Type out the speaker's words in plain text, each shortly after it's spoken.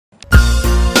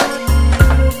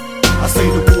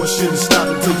shouldn't stop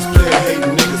until these player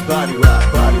hating niggas body rock,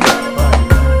 body rock, body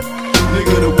rock.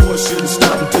 Nigga, the war shouldn't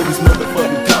stop until these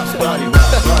motherfucking cops body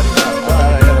rock, body rock,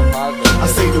 body rock. I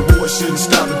say the war shouldn't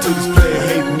stop until these player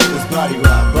hating niggas body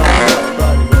rock, body rock,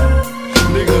 body rock.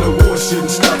 Nigga, the war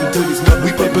shouldn't stop until these motherfucking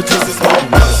we play petitions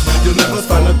on us. You'll never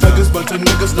find a thuggers, bunch of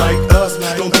niggas like us.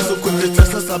 Don't be so quick to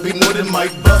trust us, I'll be more than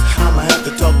Mike Bus. I'ma have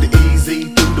to talk to Easy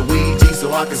through the Ouija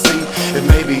so I can see if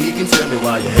maybe he can tell me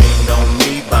why you hating on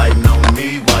me, biting on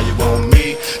me, why you want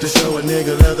me to show a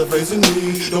nigga leather face in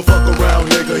me. Don't fuck around,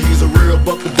 nigga, he's a real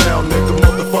buckle down nigga,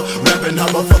 motherfucker rapping, how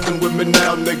about fucking with me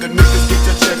now, nigga. Niggas get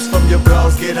your checks from your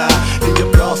bras, get high, then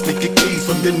your bras take your keys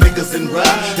from your niggas and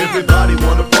ride. Everybody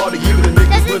wanna party, even the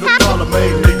niggas with a dollar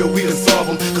made, nigga, we done solve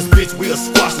them, cause bitch, we a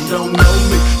squash and don't know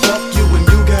me. Fuck you and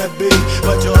you got big,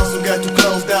 but you also got two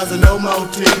closed eyes and no more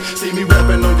teeth. See me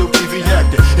rapping on your TV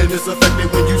acting, and it's effective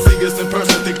when you see us in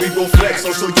person. Think we gon' flex,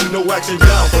 so show you no action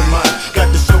down for mine. Got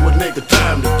to show a nigga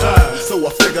time to time, so I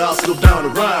figure I'll slow down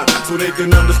the rhyme, so they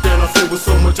can understand I feel with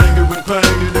so much anger and pain.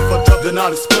 And if I drop, then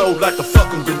I'll explode like a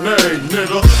fucking grenade,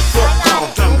 nigga. Fuck on,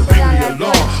 time to bring me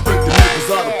along. Break the niggas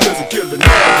out of prison, killing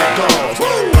all the dogs.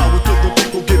 Power to the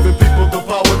people, giving people the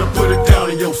power to put it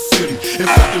down in your city. And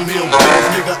fucking me on bills,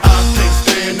 nigga, I can't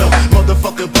stand up.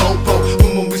 Motherfucking popo,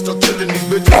 when we start killing these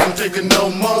bitches, I'm taking no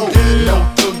more.